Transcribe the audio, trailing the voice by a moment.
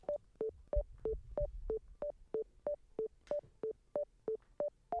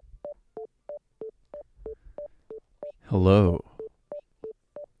Hello.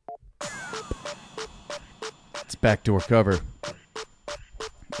 It's Backdoor Cover.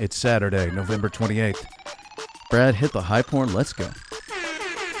 It's Saturday, November 28th. Brad, hit the high porn. Let's go.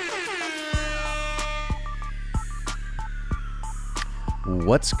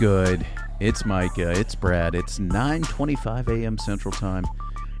 What's good? It's Micah. It's Brad. It's 9:25 a.m. Central Time.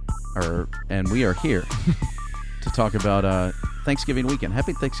 And we are here to talk about Thanksgiving weekend.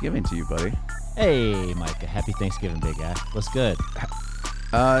 Happy Thanksgiving to you, buddy. Hey, Micah. Happy Thanksgiving, big guy. What's good?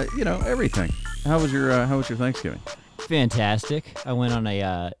 Everything. How was your Thanksgiving? Fantastic. I went on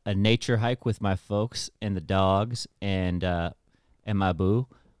a nature hike with my folks and the dogs and my boo,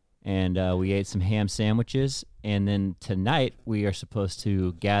 and we ate some ham sandwiches. And then tonight we are supposed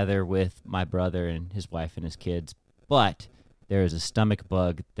to gather with my brother and his wife and his kids. But there is a stomach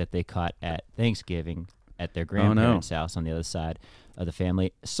bug that they caught at Thanksgiving at their grandparents' house on the other side of the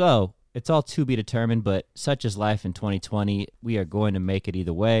family. So it's all to be determined, but such is life in 2020. We are going to make it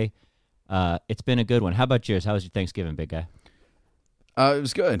either way. It's been a good one. How about yours? How was your Thanksgiving, big guy? It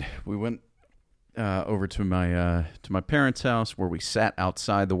was good. We went over to my parents' house where we sat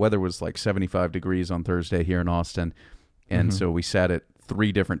outside. The weather was like 75 degrees on Thursday here in Austin, and so we sat at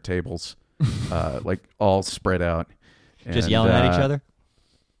 3 different tables, like all spread out. Just yelling at each other?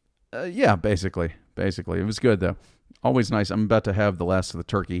 Yeah, basically. It was good, though. Always nice. I'm about to have the last of the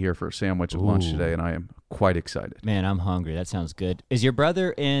turkey here for a sandwich at lunch today, and I am quite excited. Man, I'm hungry. That sounds good. Is your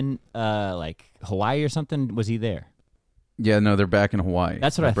brother in like Hawaii or something? Was he there? Yeah, no, they're back in Hawaii.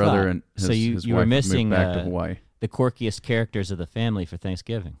 That's what my I brother thought. And his, so his you wife were missing moved back to Hawaii. The quirkiest characters of the family for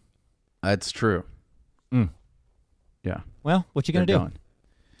Thanksgiving. That's true. Yeah. Well, what you gonna do? Gone.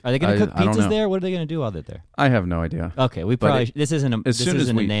 Are they gonna cook I don't pizzas know. there? What are they gonna do while they're there? I have no idea. Okay, we But probably this isn't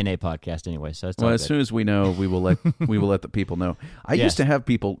a we- Nene podcast anyway, so it's all Well, good. as soon as we know, we will let the people know. I Yes. used to have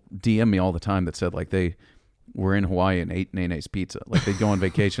people DM me all the time that said like they were in Hawaii and ate Nene's pizza. Like they'd go on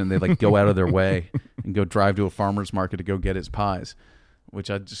vacation, they'd like go out of their way and go drive to a farmer's market to go get his pies, which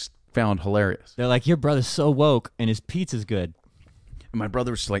I just found hilarious. They're like, your brother's so woke and his pizza's good. And my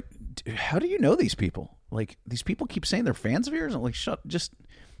brother was like, "How do you know these people? Like these people keep saying they're fans of yours." I'm like, "Shut, just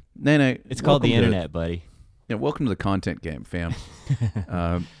Nene." It's called the welcome to- internet, buddy. Yeah, welcome to the content game, fam.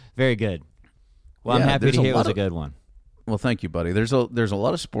 Very good. Well, I'm Yeah, happy there's to a hear it was lot a good one. Well, thank you, buddy. There's a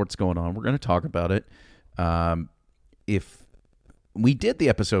lot of sports going on. We're going to talk about it. If we did the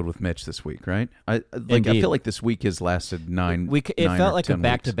episode with Mitch this week, right? I Indeed. feel like this week has lasted nine. It 9 felt or like a 10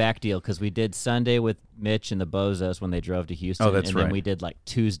 back-to-back deal because we did Sunday with Mitch and the Bozos when they drove to Houston. Oh, that's and then right. we did like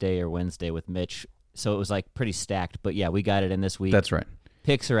Tuesday or Wednesday with Mitch. So it was like pretty stacked. But yeah, we got it in this week. That's right.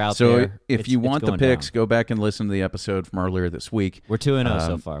 Picks are out So there. if you want the going picks, down. go back and listen to the episode from earlier this week. We're 2-0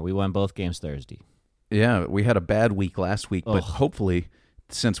 so far. We won both games Thursday. Yeah, we had a bad week last week, but Ugh. hopefully,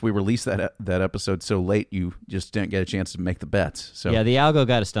 since we released that episode so late, you just didn't get a chance to make the bets. So Yeah, the Algo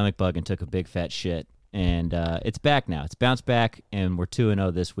got a stomach bug and took a big fat shit. And it's back now. It's bounced back, and we're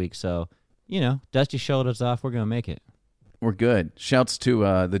 2-0 this week. So, dust your shoulders off. We're going to make it. we're good. Shouts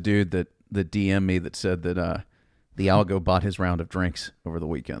to the dude that DM'd me that said that the Algo bought his round of drinks over the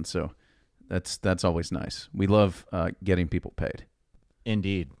weekend. So that's always nice. We love getting people paid.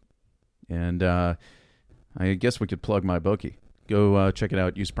 Indeed. And I guess we could plug my bookie. Go check it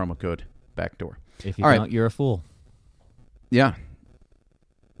out. Use promo code Backdoor. If you All don't, right. you're a fool. Yeah.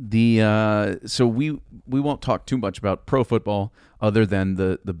 So we won't talk too much about pro football other than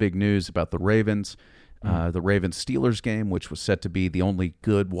the big news about the Ravens. The Ravens-Steelers game, which was set to be the only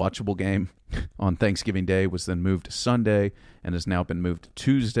good watchable game on Thanksgiving Day, was then moved to Sunday and has now been moved to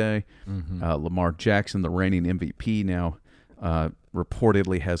Tuesday. Lamar Jackson, the reigning MVP, now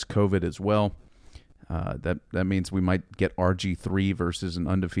reportedly has COVID as well. That means we might get RG3 versus an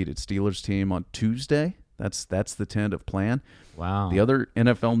undefeated Steelers team on Tuesday. That's the tentative plan. Wow. The other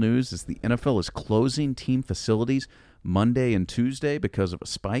NFL news is the NFL is closing team facilities Monday and Tuesday because of a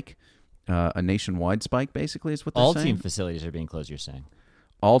spike. A nationwide spike, basically, is what they're All saying. team facilities are being closed, you're saying?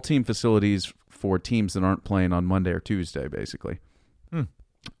 All team facilities for teams that aren't playing on Monday or Tuesday, basically.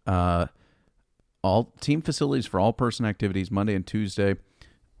 All team facilities for all person activities Monday and Tuesday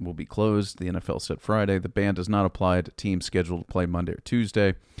will be closed. The NFL said Friday. The ban does not apply to teams scheduled to play Monday or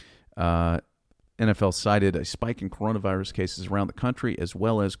Tuesday. NFL cited a spike in coronavirus cases around the country, as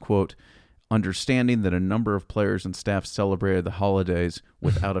well as, quote, understanding that a number of players and staff celebrated the holidays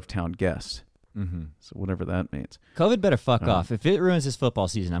with out-of-town guests. So whatever that means. COVID better fuck off. If it ruins this football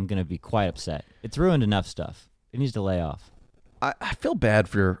season, I'm going to be quite upset. It's ruined enough stuff. It needs to lay off. I feel bad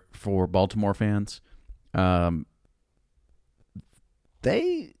for Baltimore fans.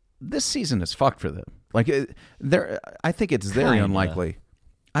 This season is fucked for them. Like I think it's very Kinda. unlikely.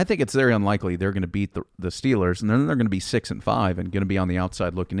 I think it's very unlikely they're going to beat the Steelers, and then they're going to be 6-5 and going to be on the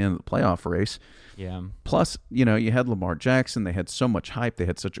outside looking in at the playoff race. Yeah. Plus, you had Lamar Jackson. They had so much hype. They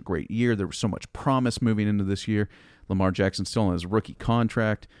had such a great year. There was so much promise moving into this year. Lamar Jackson still on his rookie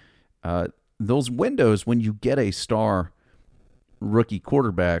contract. Those windows when you get a star rookie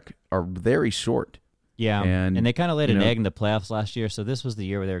quarterback are very short. Yeah, and they kind of laid an egg in the playoffs last year, so this was the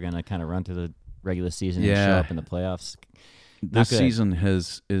year where they were going to kind of run through the regular season and show up in the playoffs. This season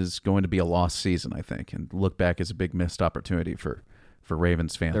is going to be a lost season, I think, and look back as a big missed opportunity for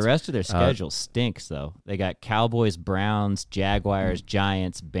Ravens fans. The rest of their schedule stinks, though. They got Cowboys, Browns, Jaguars,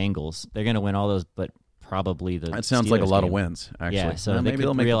 Giants, Bengals. They're going to win all those, but probably the That sounds Steelers like a lot game. of wins, actually. Yeah, so maybe they they'll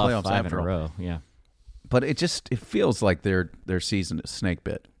could make the reel off playoffs 5 in after a all. row. Yeah, But it feels like their season is snake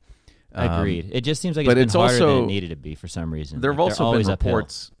bit. agreed. It just seems like but it's been harder also, than it needed to be for some reason. There have Like, also they're always been uphill.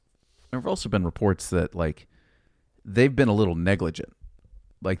 reports. There have also been reports that like they've been a little negligent.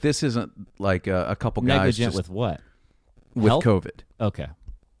 Like this isn't like a couple guys Negligent just with what? with Health? COVID. Okay.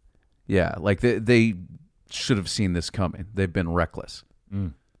 Yeah, like they should have seen this coming. They've been reckless.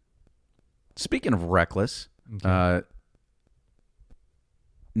 Mm. Speaking of reckless, Okay.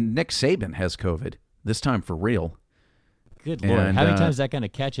 Nick Saban has COVID, this time for real. Good Lord. and, How many times is that going to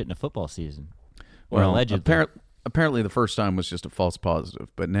catch it in a football season? Or Well, allegedly. apparently the first time was just a false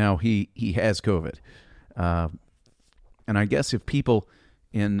positive, but now he has COVID. And I guess if people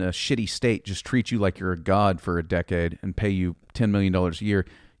in a shitty state just treat you like you're a god for a decade and pay you $10 million a year,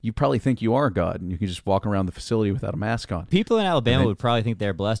 you probably think you are a god, and you can just walk around the facility without a mask on. People in Alabama would probably think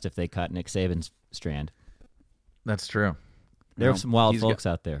they're blessed if they caught Nick Saban's strand. That's true. There are Well, some wild he's folks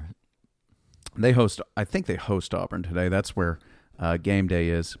out there. I think they host Auburn today. That's where game day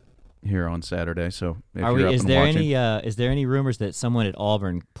is here on Saturday. So if you're up Is and there watching, is there any rumors that someone at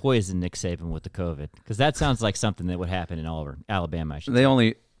Auburn poisoned Nick Saban with the COVID? Because that sounds like something that would happen in Auburn, Alabama. I should they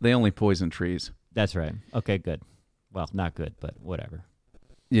say. only poison trees. That's right. Okay, good. Well, not good, but whatever.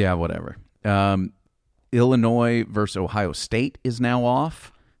 Yeah, whatever. Illinois versus Ohio State is now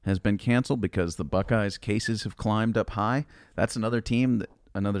off, has been canceled because the Buckeyes' cases have climbed up high. That's another team,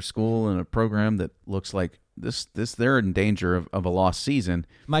 another school and a program that looks like this they're in danger of a lost season.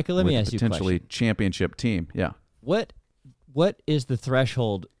 Micah, let me with ask you a potentially question. championship team. Yeah. What is the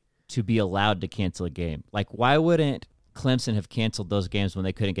threshold to be allowed to cancel a game? Like, why wouldn't Clemson have canceled those games when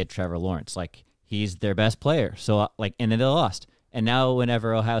they couldn't get Trevor Lawrence? Like, he's their best player. So, and then they lost. And now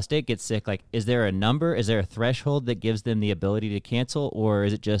whenever Ohio State gets sick, like, is there a number? Is there a threshold that gives them the ability to cancel? Or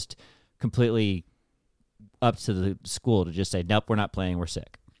is it just completely up to the school to just say, nope, we're not playing, we're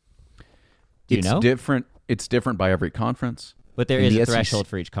sick? Do you know? It's different by every conference. But there In is the a SEC threshold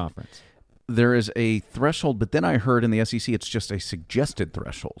for each conference. There is a threshold, but then I heard in the SEC it's just a suggested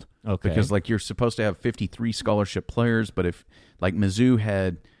threshold. Okay. Because like you're supposed to have 53 scholarship players, but if like Mizzou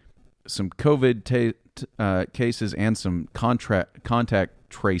had some COVID cases and some contact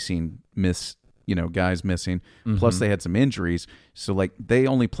tracing guys missing, plus they had some injuries, so like they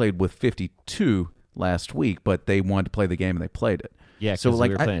only played with 52 last week, but they wanted to play the game and they played it. Yeah, because so like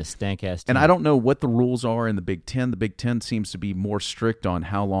we were playing a stank-ass team. and I don't know what the rules are in the Big Ten. The Big Ten seems to be more strict on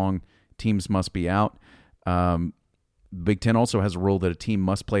how long teams must be out. Big Ten also has a rule that a team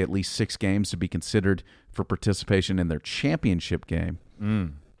must play at least 6 games to be considered for participation in their championship game.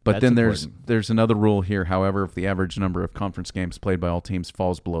 But That's then important. there's another rule here. However, if the average number of conference games played by all teams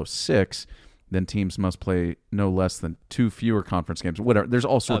falls below 6, then teams must play no less than 2 fewer conference games. Whatever. There's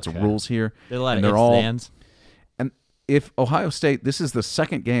all sorts of Okay. rules here. There's a lot and of they're ifs all. and ands. And if Ohio State, this is the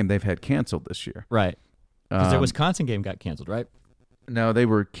second game they've had canceled this year. Right. Because their Wisconsin game got canceled, right? No, they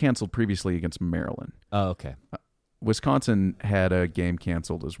were canceled previously against Maryland. Oh, okay. Wisconsin had a game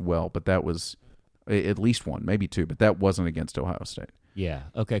canceled as well, but that was at least one, maybe 2, but that wasn't against Ohio State. Yeah.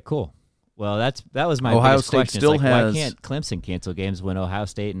 Okay, cool. Well, that was my Ohio biggest State question. still It's like, has- why can't Clemson cancel games when Ohio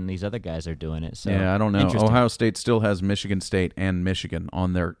State and these other guys are doing it? So Yeah, I don't know. Interesting. Ohio State still has Michigan State and Michigan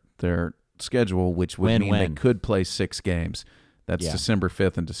on their schedule, which would mean they could play 6 games. That's Yeah. December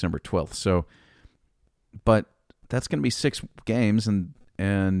 5th and December 12th. So, but that's going to be 6 games, and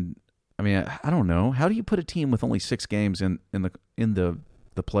I mean, I don't know. How do you put a team with only 6 games in the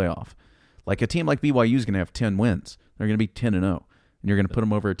playoff? Like a team like BYU is going to have 10 wins. They're going to be 10-0, and you're going to put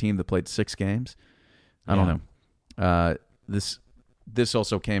them over a team that played 6 games. I don't know. This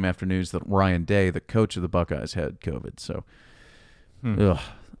also came after news that Ryan Day, the coach of the Buckeyes, had COVID. So,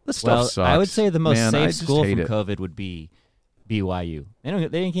 this stuff sucks. I would say the most Man, I safe just school hate from it. COVID would be BYU. They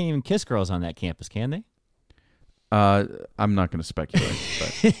can't even kiss girls on that campus, can they? I'm not going to speculate.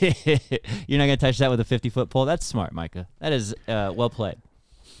 But You're not going to touch that with a 50-foot pole. That's smart, Micah. That is well played.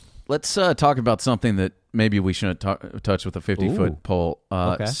 let's talk about something that maybe we shouldn't touch with a 50-foot pole.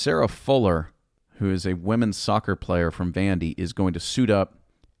 Okay. Sarah Fuller, who is a women's soccer player from Vandy, is going to suit up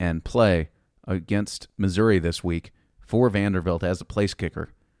and play against Missouri this week for Vanderbilt as a place kicker.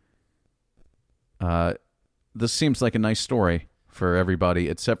 This seems like a nice story for everybody,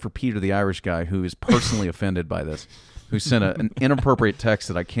 except for Peter, the Irish guy, who is personally offended by this, who sent an inappropriate text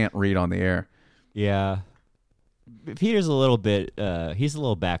that I can't read on the air. Yeah. Peter's a little bit he's a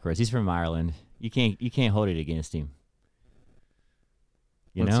little backwards. He's from Ireland. You can't hold it against him.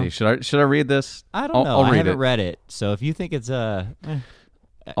 Let's see. Should I read this? I don't know. I haven't read it. So if you think it's I'll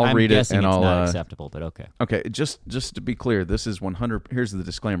I'm read it guessing and it's I'll not acceptable, but okay. Okay, just to be clear, this is 100. Here's the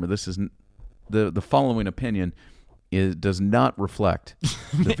disclaimer. This is the following opinion does not reflect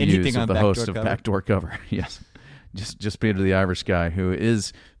the views of the host of Backdoor Cover. Yes, just Peter, the Irish guy, who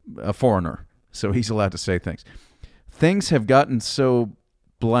is a foreigner, so he's allowed to say things. Things have gotten so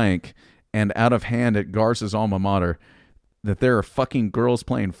blank and out of hand at Garza's alma mater that there are fucking girls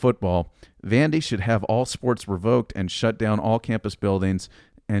playing football. Vandy should have all sports revoked and shut down all campus buildings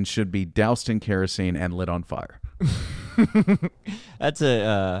and should be doused in kerosene and lit on fire. That's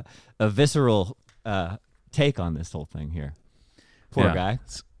a visceral take on this whole thing here. Poor guy.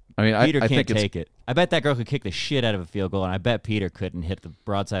 I mean, Peter I can't think take it. I bet that girl could kick the shit out of a field goal, and I bet Peter couldn't hit the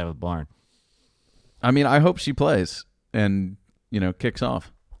broadside of a barn. I mean, I hope she plays and, kicks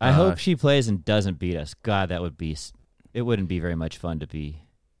off. I hope she plays and doesn't beat us. God, that would be... It wouldn't be very much fun to be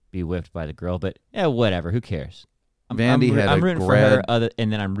whipped by the girl, but whatever. Who cares? I'm rooting for her,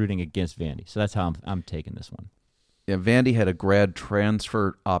 and then I'm rooting against Vandy. So that's how I'm taking this one. Yeah, Vandy had a grad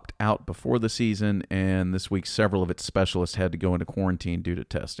transfer opt out before the season, and this week several of its specialists had to go into quarantine due to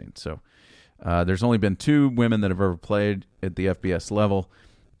testing. So there's only been 2 women that have ever played at the FBS level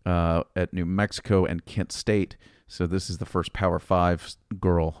at New Mexico and Kent State. So this is the first Power 5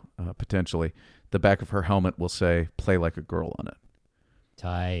 girl, potentially. The back of her helmet will say, "Play like a girl" on it.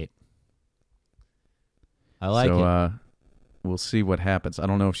 Tight. I like it. So we'll see what happens. I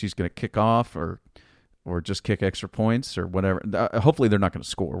don't know if she's going to kick off or just kick extra points or whatever. Hopefully they're not going to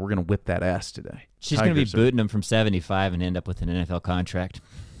score. We're going to whip that ass today. She's going to be booting them from 75 and end up with an NFL contract.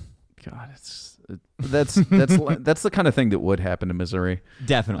 God, that's the kind of thing that would happen to Missouri.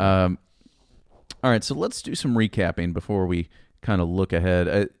 Definitely. All right, so let's do some recapping before we kind of look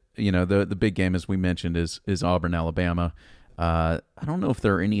ahead. The big game, as we mentioned, is Auburn, Alabama. I don't know if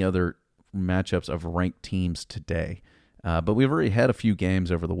there are any other matchups of ranked teams today, but we've already had a few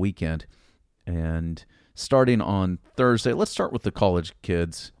games over the weekend. And starting on Thursday, let's start with the college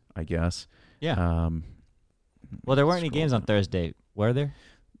kids, I guess. Yeah. Well, there weren't any games on Thursday, were there?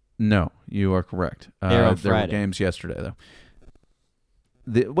 No, you are correct. There were games yesterday,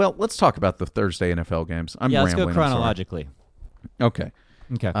 though. Let's talk about the Thursday NFL games. Let's go chronologically. Okay.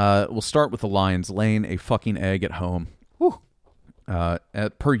 We'll start with the Lions laying a fucking egg at home. Woo.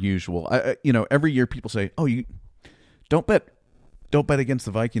 Per usual. Every year people say, "Oh, you don't bet against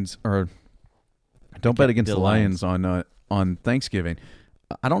the Vikings or don't bet against the Lions on Thanksgiving."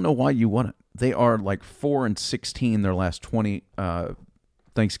 I don't know why you wouldn't. They are like 4-16 their last 20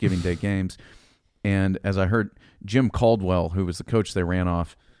 Thanksgiving Day games, and as I heard, Jim Caldwell, who was the coach they ran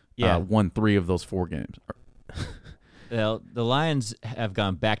off, won 3 of those 4 games. Well, the Lions have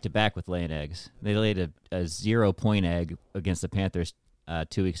gone back-to-back with laying eggs. They laid a 0-point egg against the Panthers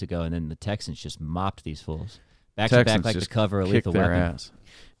 2 weeks ago, and then the Texans just mopped these fools. Back-to-back like the cover of Lethal Weapon. Ass.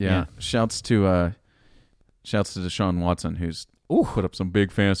 Yeah. Shouts to Deshaun Watson, who's put up some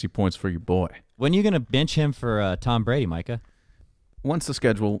big fantasy points for your boy. When are you going to bench him for Tom Brady, Micah? Once the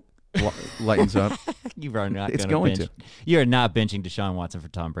schedule lightens up. You are not going to. You are not benching Deshaun Watson for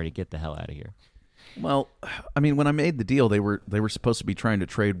Tom Brady. Get the hell out of here. Well, I mean, when I made the deal, they were supposed to be trying to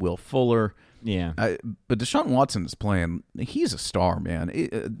trade Will Fuller. Yeah. But Deshaun Watson is playing. He's a star,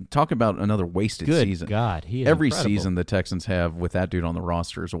 man. Talk about another wasted season. Good God, he is Every incredible. season the Texans have with that dude on the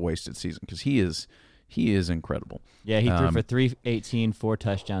roster is a wasted season because he is incredible. Yeah, he threw for 318, 4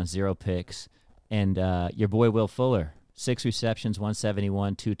 touchdowns, 0 picks. And your boy Will Fuller, 6 receptions,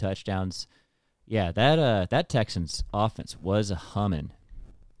 171, 2 touchdowns. Yeah, that Texans offense was a humming.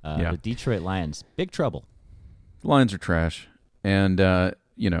 The Detroit Lions, big trouble. Lions are trash, and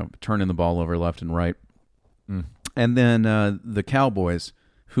turning the ball over left and right. And then the Cowboys,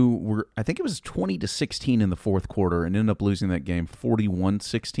 who were, I think it was 20-16 in the fourth quarter, and ended up losing that game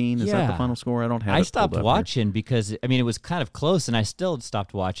 41-16. Is that the final score? I don't have. I stopped watching because it was kind of close, and I still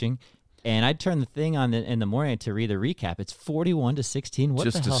stopped watching. And I turned the thing on in the morning to read the recap. It's 41-16. What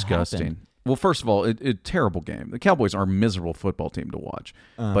just the hell disgusting. happened? Well, first of all, a terrible game. The Cowboys are a miserable football team to watch,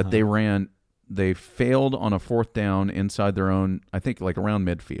 but they failed on a 4th down inside their own, I think, like around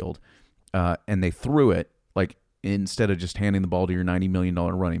midfield, and they threw it like instead of just handing the ball to your $90 million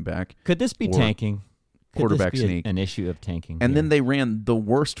running back. Could this be or tanking? Quarterback Could this be sneak. an issue of tanking? And here? then they ran the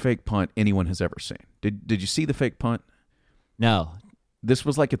worst fake punt anyone has ever seen. Did you see the fake punt? No. This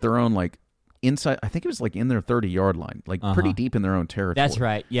was like at their own like inside. I think it was like in their 30-yard line, like pretty deep in their own territory. That's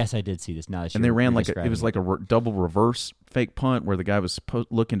right. Yes, I did see this. Now that And they ran like it describing was like a double reverse fake punt where the guy was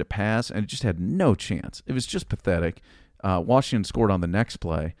looking to pass and it just had no chance. It was just pathetic. Washington scored on the next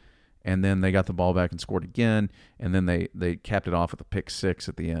play, and then they got the ball back and scored again, and then they capped it off with a pick six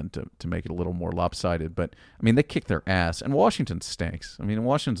at the end to make it a little more lopsided. But I mean, they kicked their ass, and Washington stinks. I mean,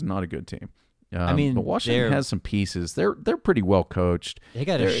 Washington's not a good team. I mean, but Washington has some pieces. They're pretty well coached. They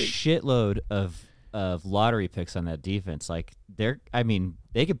got a shitload of lottery picks on that defense. Like they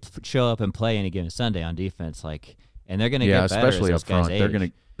could show up and play any given Sunday on defense. Like, and they're going to get better especially as up those guys front.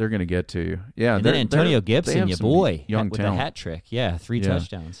 age. They're gonna get to you. Yeah, and then Antonio Gibson, your boy, young with talent. a hat trick. Yeah, 3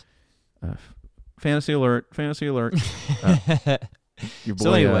 touchdowns. Fantasy alert! Fantasy alert! Your boy,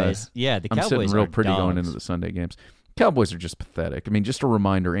 So, anyways, the I'm Cowboys sitting real are pretty dogs. going into the Sunday games. Cowboys are just pathetic. I mean, just a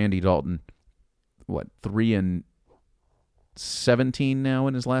reminder: Andy Dalton, 3-17 now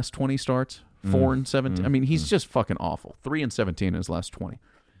in his last 20 starts. 4-17. I mean, he's just fucking awful. 3-17 in his last 20.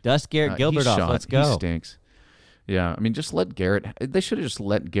 Dust Garrett Gilbert he's off. shot. Let's go. He stinks. Yeah, I mean, just let Garrett. They should have just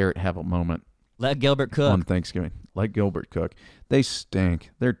let Garrett have a moment Let Gilbert cook. on Thanksgiving. Let Gilbert cook. They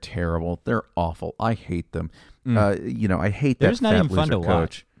stink. They're terrible. They're awful. I hate them. I hate They're that just not fat even fun loser to coach.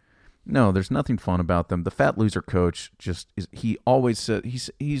 watch. No, there's nothing fun about them. The fat loser coach just is. He always said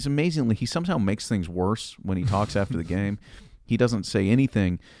he's amazingly. He somehow makes things worse when he talks after the game. He doesn't say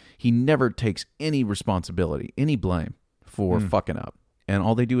anything. He never takes any responsibility, any blame for fucking up. And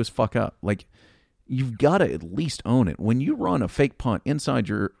all they do is fuck up. Like, you've got to at least own it. When you run a fake punt inside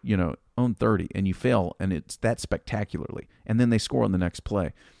your, own 30 and you fail and it's that spectacularly, and then they score on the next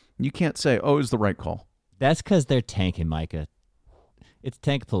play, you can't say, "Oh, it was the right call." That's because they're tanking, Micah. It's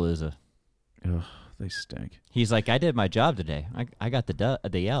Tankpalooza. Ugh, they stink. He's like, I did my job today. I got the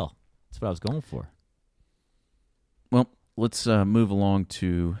L. That's what I was going for. Well, let's move along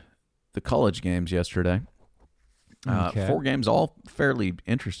to the college games yesterday. Okay. 4 games, all fairly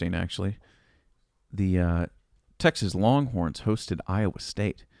interesting, actually. The Texas Longhorns hosted Iowa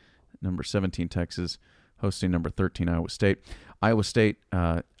State. Number 17 Texas hosting number 13 Iowa State. Iowa State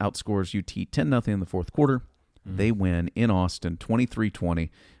outscores UT 10-0 in the fourth quarter. They win in Austin 23-20.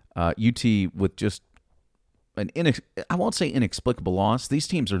 UT with just I won't say inexplicable loss. These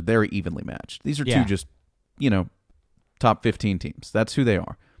teams are very evenly matched. These are two just, top 15 teams. That's who they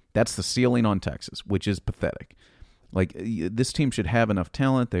are. That's the ceiling on Texas, which is pathetic. Like, this team should have enough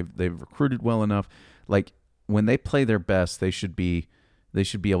talent. They've recruited well enough. Like, when they play their best, they should be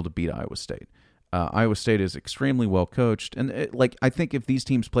able to beat Iowa State. Iowa State is extremely well coached, and I think if these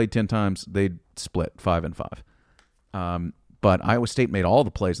teams played 10 times, they'd split 5-5. But Iowa State made all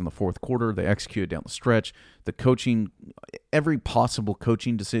the plays in the fourth quarter. They executed down the stretch. The coaching, every possible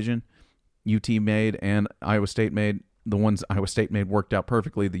coaching decision UT made and Iowa State made, the ones Iowa State made worked out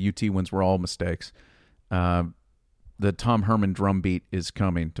perfectly. The UT ones were all mistakes. The Tom Herman drumbeat is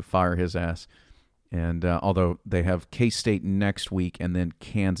coming to fire his ass. And although they have K-State next week and then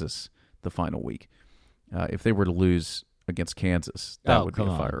Kansas the final week. If they were to lose against Kansas, that would be a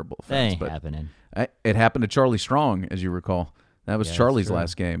fireable offense. That ain't but happening. It happened to Charlie Strong, as you recall. That was Charlie's true.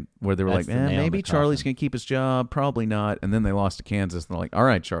 last game, where they were That's like, the nail in maybe the Charlie's coffin. going to keep his job, probably not. And then they lost to Kansas, and they're like, all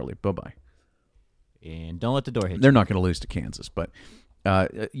right, Charlie, bye-bye. And don't let the door hit you. They're not going to lose to Kansas, but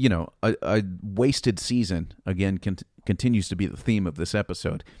a wasted season again continues to be the theme of this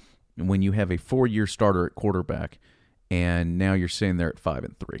episode. When you have a 4-year starter at quarterback, and now you're sitting there at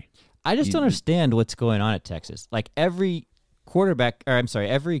 5-3. I just don't understand what's going on at Texas. Like, every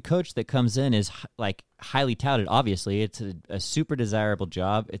every coach that comes in is like highly touted. Obviously, it's a super desirable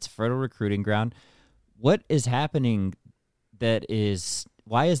job. It's fertile recruiting ground. What is happening?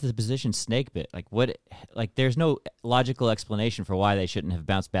 Why is the position snake bit? There's no logical explanation for why they shouldn't have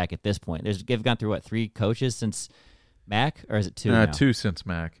bounced back at this point. They've gone through 3 coaches since Mac, or is it 2 now? 2 since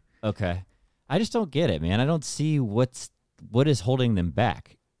Mac. Okay, I just don't get it, man. I don't see what is holding them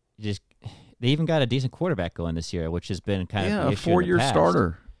back. They even got a decent quarterback going this year, which has been kind of the a issue in the 4-year past.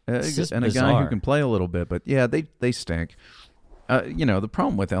 starter It's just and a guy bizarre. who can play a little bit. But yeah, they stink. The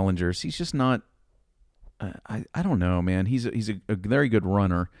problem with Ellinger is he's just not. I don't know, man. He's a very good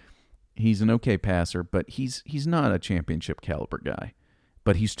runner. He's an okay passer, but he's not a championship caliber guy.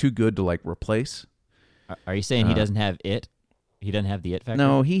 But he's too good to replace. Are you saying he doesn't have it? He doesn't have the it factor?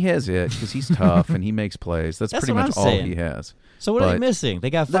 No, he has it because he's tough and he makes plays. That's pretty what much I'm all saying. he has. So what are they But missing?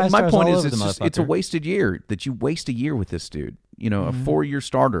 They got 5 my stars point all is, over the motherfucker. it's a wasted year that you waste a year with this dude. a 4-year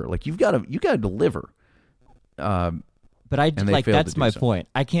starter. Like you got to deliver. But that's my point.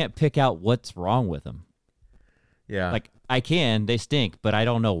 I can't pick out what's wrong with them. Yeah. Like I can, they stink, but I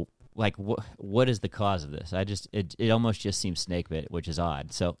don't know. Like what is the cause of this? It almost just seems snake bit, which is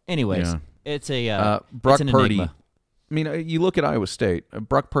odd. So, anyways, it's a Brock it's an Purdy. enigma. I mean, you look at Iowa State.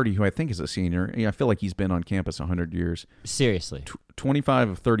 Brock Purdy, who I think is a senior. I feel like he's been on campus 100 years. Seriously, 25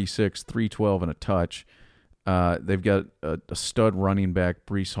 of 36, 312 and a touch. They've got a stud running back,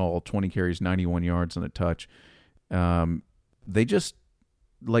 Brees Hall, 20 carries, 91 yards and a touch. They just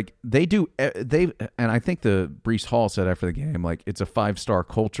they do. And I think the Brees Hall said after the game, like it's a 5-star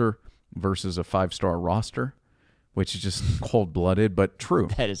culture versus a 5-star roster, which is just cold-blooded, but true.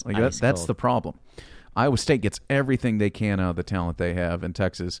 That is that's the problem. Iowa State gets everything they can out of the talent they have, and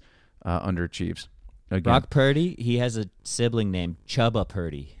Texas underachieves. Again. Brock Purdy, he has a sibling named Chubba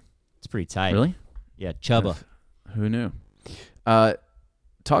Purdy. It's pretty tight. Really? Yeah, Chubba. Who knew?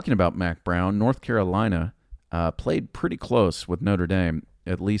 Talking about Mac Brown, North Carolina played pretty close with Notre Dame.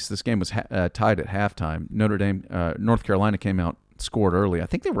 At least this game was tied at halftime. North Carolina came out, scored early. I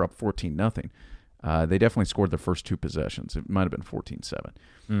think they were up 14-0. They definitely scored their first 2 possessions. It might have been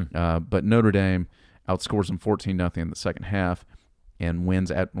 14-7. But Notre Dame outscores them 14-0 in the second half and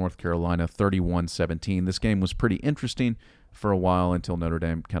wins at North Carolina 31-17. This game was pretty interesting for a while until Notre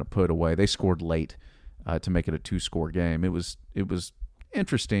Dame kind of put it away. They scored late to make it a 2-score game. It was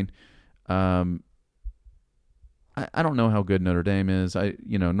interesting. I don't know how good Notre Dame is.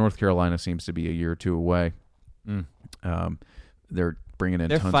 North Carolina seems to be a year or 2 away. They're bringing in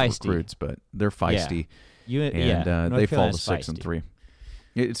tons of recruits, but they're feisty. They fall to 6-3.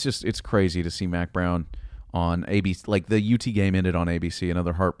 It's crazy to see Mac Brown on ABC. Like the UT game ended on ABC,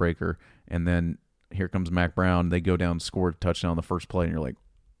 another heartbreaker, and then here comes Mac Brown. They go down, score a touchdown on the first play, and you're like,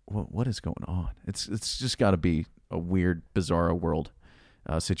 what is going on? It's just got to be a weird, bizarro world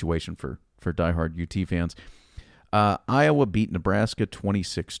situation for diehard UT fans. Iowa beat Nebraska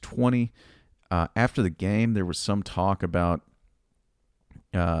 26-20. After the game, there was some talk about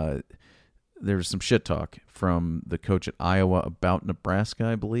there was some shit talk from the coach at Iowa about Nebraska,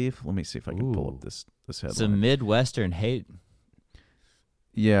 I believe. Let me see if I can pull up this headline. Some Midwestern hate.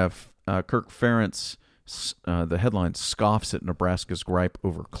 Yeah, Kirk Ferentz, the headline, scoffs at Nebraska's gripe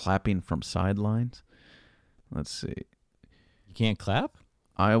over clapping from sidelines. Let's see. You can't clap?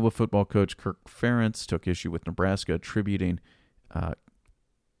 Iowa football coach Kirk Ferentz took issue with Nebraska, attributing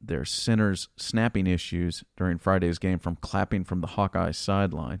their center's snapping issues during Friday's game from clapping from the Hawkeye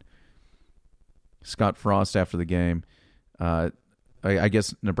sideline. Scott Frost, after the game, I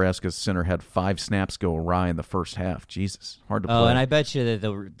guess Nebraska's center had 5 snaps go awry in the first half. Jesus, hard to play. Oh, and I bet you that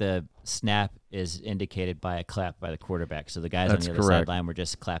the snap is indicated by a clap by the quarterback. So the guys on the other sideline were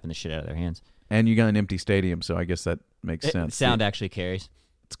just clapping the shit out of their hands. And you got an empty stadium, so I guess that makes sense. Sound actually carries.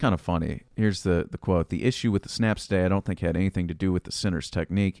 It's kind of funny. Here's the quote. The issue with the snaps today I don't think had anything to do with the center's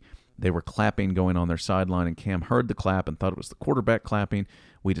technique. They were clapping going on their sideline, and Cam heard the clap and thought it was the quarterback clapping.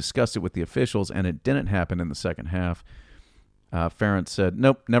 We discussed it with the officials, and it didn't happen in the second half. Ferentz said,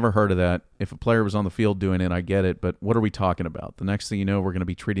 nope, never heard of that. If a player was on the field doing it, I get it, but what are we talking about? The next thing you know, we're going to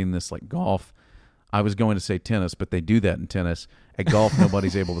be treating this like golf. I was going to say tennis, but they do that in tennis. At golf,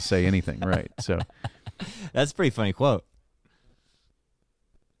 nobody's able to say anything, right? So that's a pretty funny quote.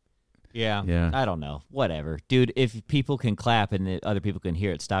 Yeah. I don't know. Whatever. Dude, if people can clap and the other people can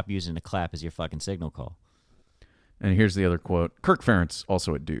hear it, stop using the clap as your fucking signal call. And here's the other quote. Kirk Ferentz,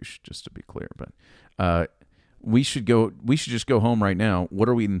 also a douche, just to be clear. But we should just go home right now. What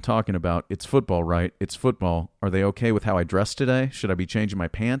are we even talking about? It's football, right? It's football. Are they okay with how I dress today? Should I be changing my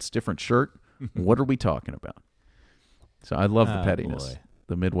pants? Different shirt? What are we talking about? So I love the pettiness,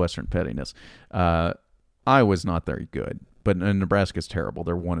 the Midwestern pettiness. Iowa's not very good. But Nebraska's terrible.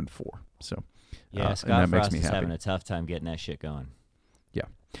 They're 1-4. So yeah, Scott Frost is having a tough time getting that shit going. Yeah,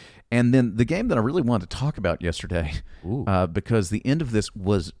 and then the game that I really wanted to talk about yesterday, because the end of this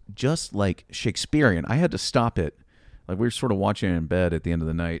was just like Shakespearean. I had to stop it. Like we were sort of watching it in bed at the end of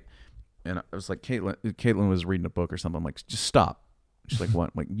the night, and I was like, Caitlin was reading a book or something. I'm like, just stop. She's like, what?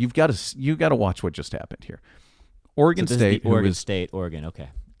 I'm like, you got to watch what just happened here. Oregon State, Oregon. Okay.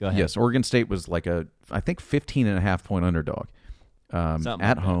 Go ahead. Yes, Oregon State was like I think 15.5-point underdog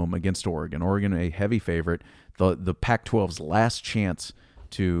at home against Oregon. Oregon, a heavy favorite. The Pac-12's last chance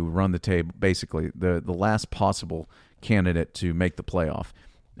to run the table, basically the last possible candidate to make the playoff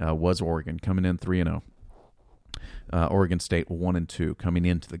was Oregon, coming in 3-0. Oregon State 1-2 coming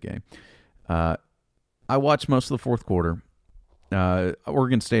into the game. I watched most of the fourth quarter.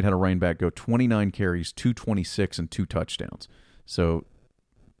 Oregon State had a running back go 29 carries, 226, and 2 touchdowns. So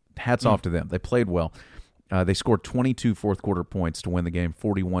hats off to them. They played well. They scored 22 fourth-quarter points to win the game,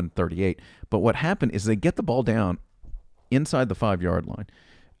 41-38. But what happened is they get the ball down inside the 5-yard line,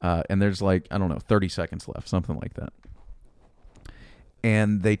 and there's 30 seconds left, something like that.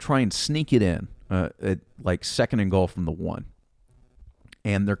 And they try and sneak it in at second and goal from the 1.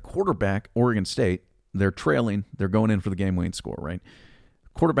 And their quarterback, Oregon State, they're trailing. They're going in for the game-winning score, right?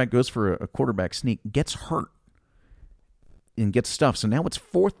 Quarterback goes for a quarterback sneak, gets hurt, and gets stuffed. So now it's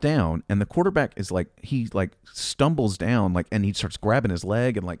 4th down, and the quarterback is he stumbles down, and he starts grabbing his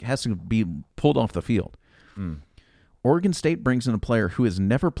leg and has to be pulled off the field. Oregon State brings in a player who has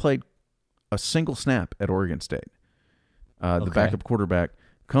never played a single snap at Oregon State. The backup quarterback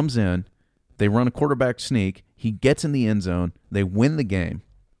comes in. They run a quarterback sneak. He gets in the end zone. They win the game,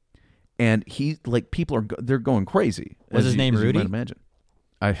 and people they're going crazy. Was his name Rudy? You might imagine.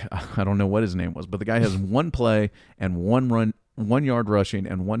 I don't know what his name was, but the guy has one play and one run, 1 yard rushing,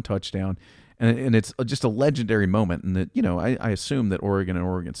 and 1 touchdown, and it's just a legendary moment. And that I assume that Oregon and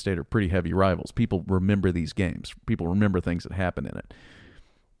Oregon State are pretty heavy rivals. People remember these games. People remember things that happen in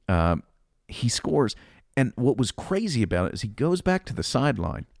it. He scores, and what was crazy about it is he goes back to the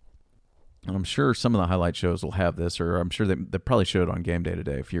sideline. And I'm sure some of the highlight shows will have this, or I'm sure they probably show it on Game Day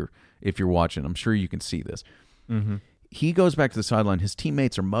today. If you're watching, I'm sure you can see this. Mm-hmm. He goes back to the sideline. His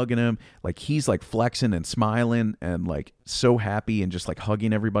teammates are mugging him. He's flexing and smiling and so happy and just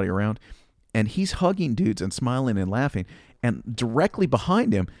hugging everybody around. And he's hugging dudes and smiling and laughing. And directly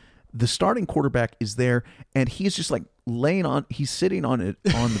behind him, the starting quarterback is there, and he's just he's sitting on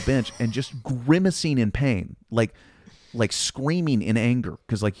the bench and just grimacing in pain, like screaming in anger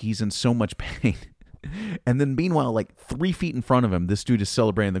because he's in so much pain. And then meanwhile, 3 feet in front of him, this dude is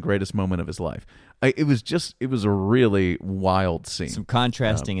celebrating the greatest moment of his life. It was a really wild scene. Some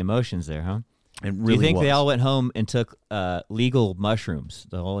contrasting emotions there, huh? It really Do you think was. they all went home and took legal mushrooms,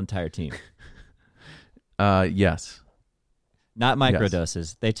 the whole entire team? Yes. Not microdoses.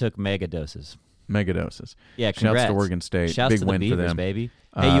 Yes. They took mega doses. Mega doses. Yeah, congrats. Shouts to Oregon State. Shouts Big to win the Beavers, for them. Baby.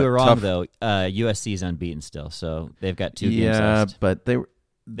 Hey, you were wrong, though. USC's unbeaten still, so they've got 2 games left. Yeah, but they're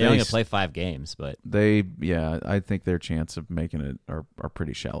only going to play 5 games, but I think their chance of making it are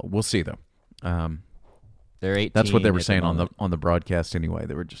pretty shallow. We'll see, though. They're 18. That's what they were saying on the broadcast anyway.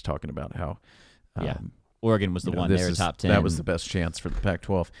 They were just talking about how Oregon was the one. They were top 10. That was the best chance for the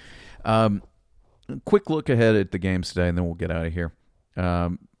Pac-12. Quick look ahead at the games today, and then we'll get out of here.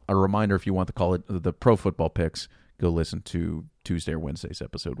 A reminder, if you want to call it the Pro Football Picks, go listen to Tuesday or Wednesday's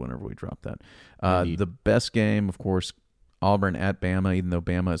episode whenever we drop that. The best game, of course, Auburn at Bama, even though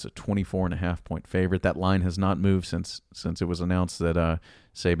Bama is a 24.5-point favorite. That line has not moved since it was announced that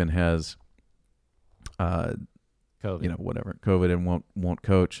Saban has COVID. COVID and won't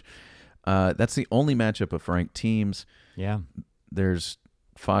coach. That's the only matchup of ranked teams. Yeah. There's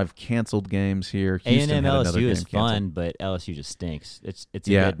 5 canceled games here. A&M LSU is fun, but LSU just stinks. It's a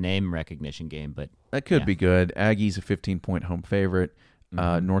good name recognition game, but that could be good. Aggies a 15-point home favorite.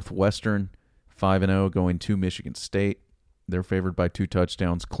 Northwestern 5-0 going to Michigan State. They're favored by 2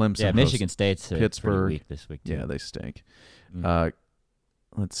 touchdowns. Clemson. Yeah, Michigan State's Pittsburgh weak this week too. Yeah, they stink.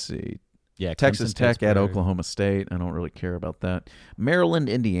 Let's see. Yeah, Texas Clemson, Tech Pittsburgh. at Oklahoma State. I don't really care about that. Maryland,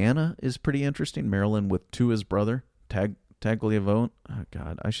 Indiana is pretty interesting. Maryland with Tua's brother, Tagliavone. Oh,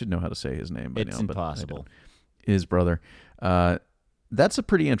 God, I should know how to say his name by now. It's impossible. His brother. That's a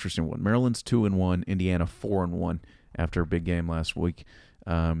pretty interesting one. Maryland's 2-1, Indiana 4-1 after a big game last week.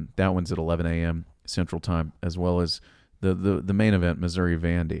 That one's at 11 a.m. Central Time, as well as the main event,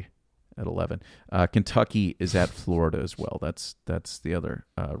 Missouri-Vandy at 11. Kentucky is at Florida as well. That's the other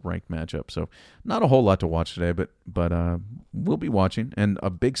ranked matchup. So not a whole lot to watch today, but we'll be watching. And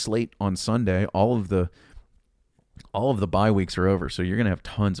a big slate on Sunday. All of the bye weeks are over, so you're going to have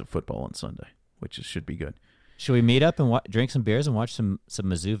tons of football on Sunday, which should be good. Should we meet up and drink some beers and watch some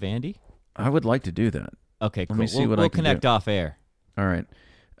Mizzou Vandy? I would like to do that. Okay, cool. Let me see what I we'll can connect do. off air. All right.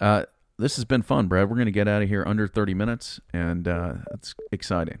 This has been fun, Brad. We're going to get out of here under 30 minutes, and it's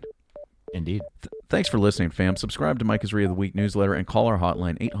exciting. Indeed. Thanks for listening, fam. Subscribe to Mike Isri of the Week newsletter and call our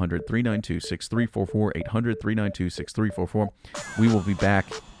hotline, 800-392-6344, 800-392-6344. We will be back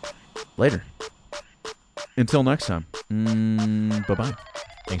later. Until next time. Bye-bye.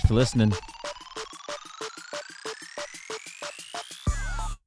 Thanks for listening.